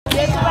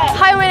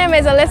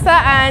is Alyssa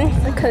and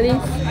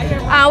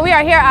Khalif. We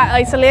are here at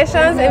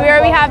Isolations,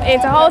 where we have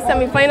inter-house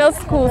semi-final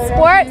school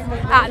sports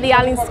at the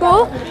Alleyne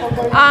school.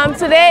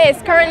 Today is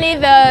currently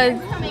the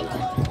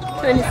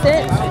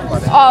 26th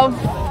of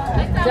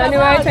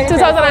January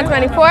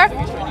 2024,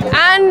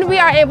 and we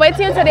are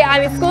inviting you to the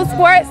Alleyne school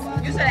sports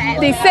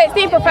the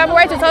 16th of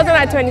February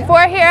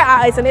 2024 here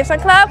at Isolation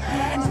Club.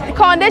 The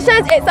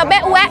conditions, it's a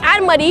bit wet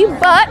and muddy,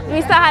 but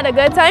we still had a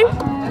good time.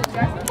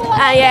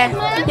 And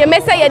yeah, you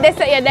miss it, you diss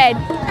it, you're dead.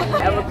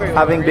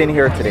 Having been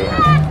here today,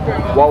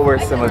 what were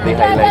some of the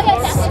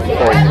highlights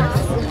for you?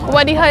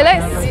 What the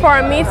highlights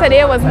for me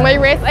today was my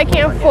race. I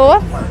came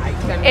fourth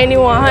in the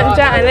 100,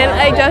 and then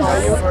I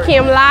just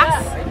came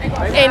last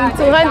in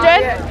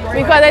 200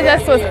 because I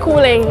just was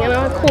cooling,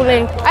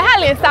 cooling. I had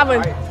lane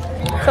 7,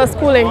 so it's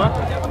cooling.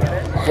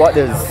 What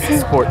does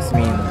sports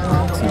mean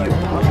to you?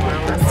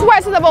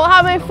 Sports is about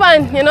having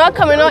fun,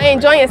 coming out,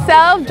 enjoying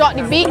yourself, drop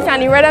the beats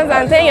and the rhythms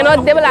and things,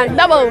 dibble and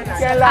double.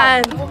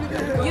 And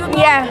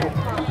yeah.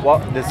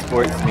 What does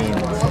sports mean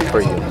for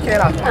you?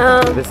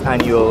 This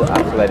annual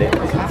athletic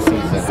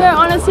season. So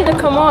honestly, to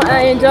come out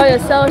and enjoy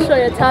yourself, show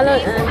your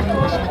talent and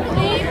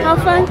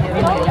have fun.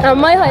 And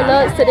my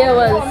highlights today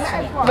was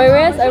my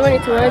race. I won the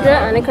 200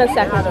 and I come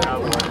second.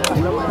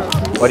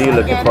 What are you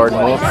looking forward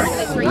most?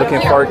 I'm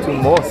looking forward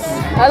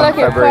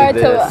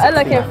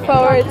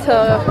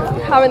to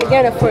having to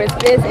get a first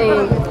place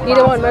in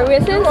either one of my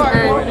races, and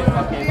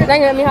that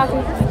gonna be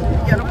happy.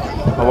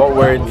 And what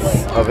words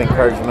of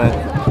encouragement,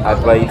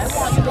 advice,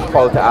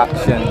 call to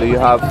action do you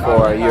have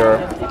for your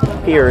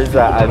peers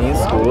at Alleyne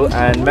School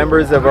and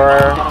members of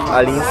our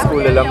Alleyne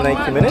School alumni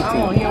community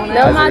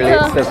as it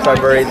relates to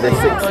February the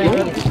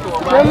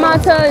 16th? No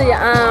matter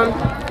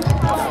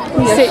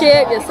your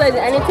shape, your size,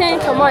 anything,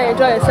 come on,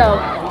 enjoy yourself.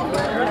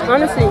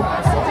 Honestly.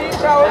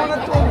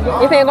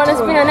 If you're gonna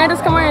spin a night,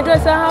 just come on and enjoy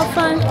yourself, have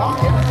fun.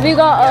 We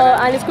got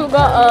Alleyne School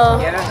got a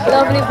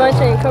lovely bunch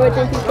of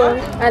encouraging people,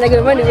 and they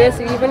give run the race.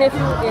 So even if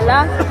you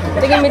laugh,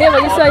 they give me there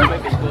what you say.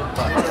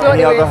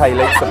 Any other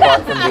highlights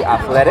apart from the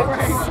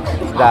athletics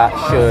that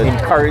should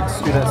encourage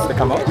students to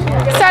come out? So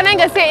I ain't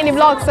gonna say it in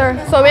the vlog, sir,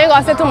 so we ain't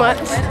gonna say too much.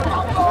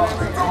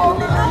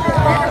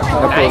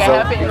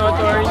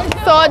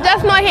 So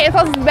just know hitting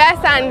us is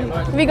best, and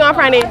we gonna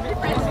find it.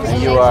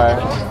 You are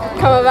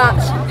coming back.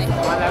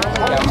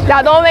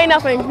 That don't mean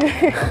nothing. We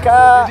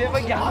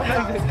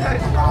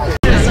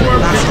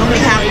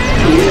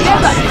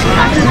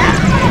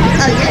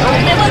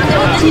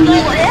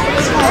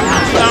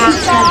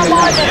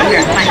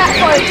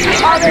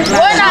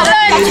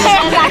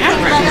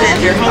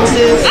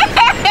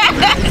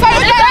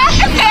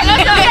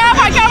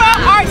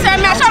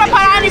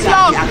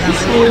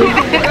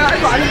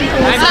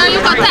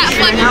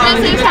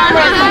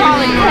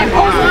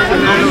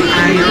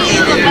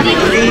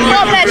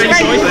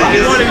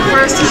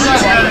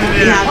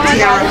have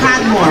Tiara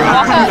Padmore,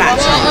 welcome back.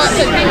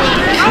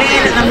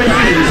 Man at number 3,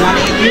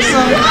 Johnny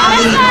Newsom,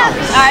 Alleyne House.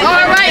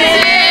 All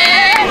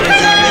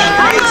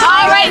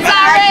right,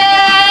 sorry.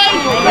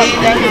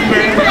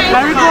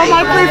 Let me go,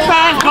 my free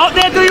fans. Go out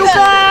there, do you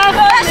fans?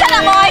 Shut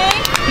up, boy.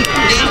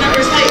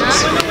 Number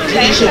 6,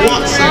 Tanisha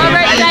Watson. All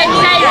right,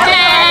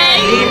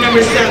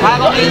 Number 7,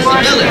 Lisa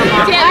Miller.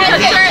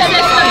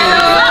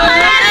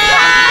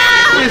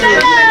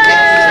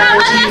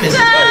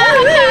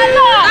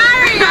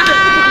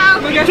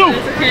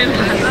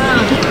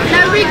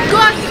 There we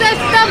go,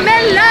 Sister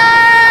Miller!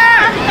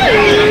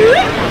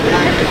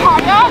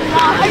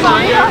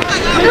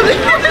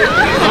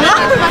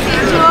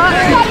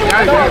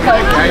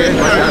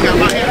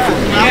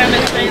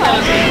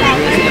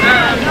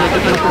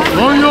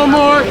 No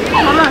more!